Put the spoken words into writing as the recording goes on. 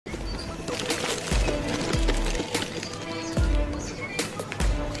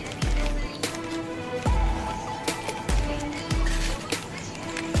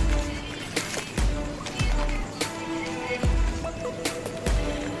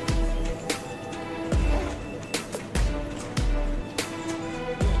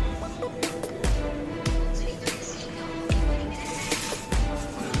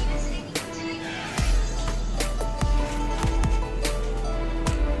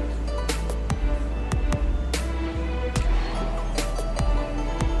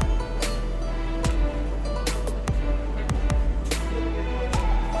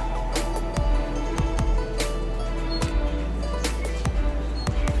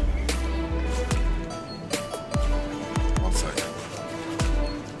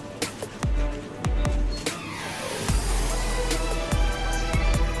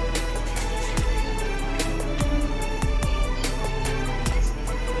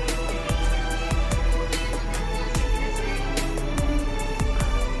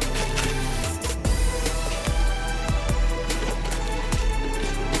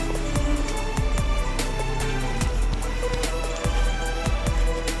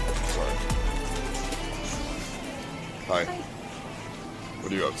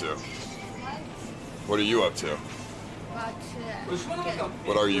What are you up to? What are you up to?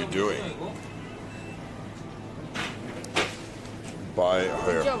 What are you doing? By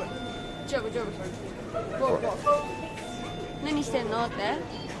here. ジョブゴー何してんのって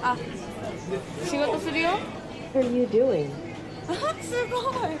あ仕事するよ What are you doing? す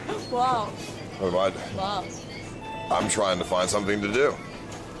ごい Wow Wow I'm trying to find something to do.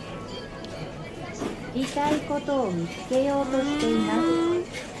 言いたいことを見つけようとしています。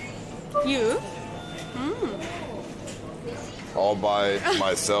You? All by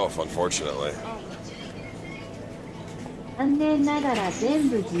myself, unfortunately. 残念ながら全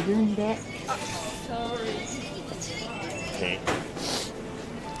部自分で。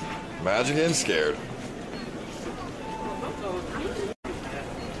Imagine getting scared.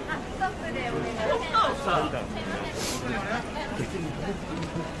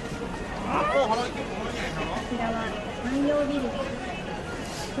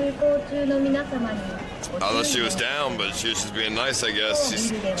 Although she was down, but she was just being nice, I guess.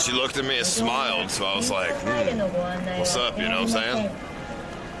 She looked at me and smiled, so I was like, what's up, you know what I'm saying?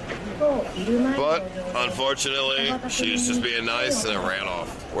 But, unfortunately, she was just being nice and it ran off.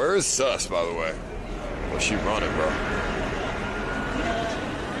 Where is Sus, by the way? Where's she running, bro?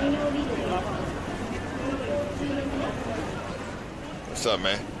 What's up,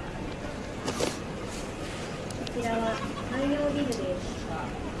 man?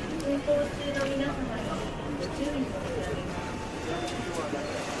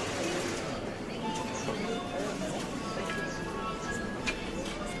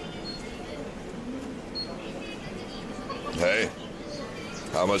 Hey,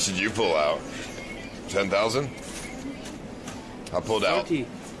 how much did you pull out? 10,000? I pulled out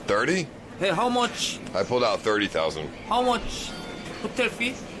 30. Hey, how much? I pulled out 30,000. How much hotel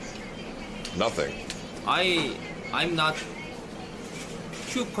fee? Nothing. I'm not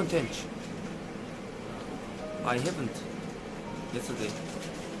too content. I haven't yesterday.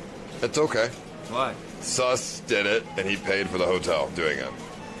 It's okay. Why? Sus did it, and he paid for the hotel doing it.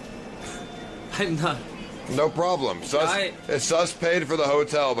 I'm not. No problem. Sus paid for the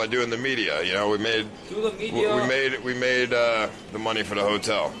hotel by doing the media. You know, we made the money for the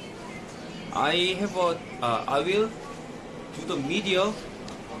hotel. I will do the media.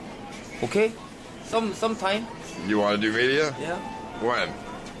 Okay, sometime. You want to do media? Yeah. When?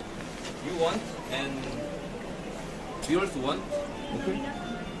 You want and viewers want. Okay.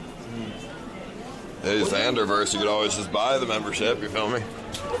 It is the Anderverse. You could always just buy the membership. You feel me?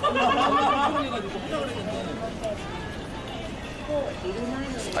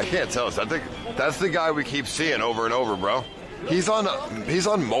 I can't tell. That's the guy we keep seeing over and over, bro. He's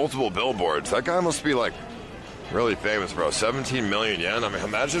on multiple billboards. That guy must be like really famous, bro. 17 million yen. I mean,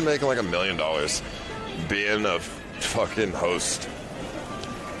 imagine making like $1 million being a fucking host.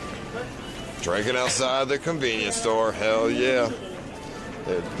 Drinking outside the convenience store. Hell yeah.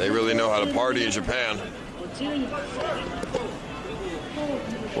 They really know how to party in Japan.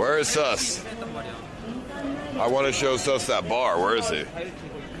 Where is Sus? I want to show Sus that bar. Where is he?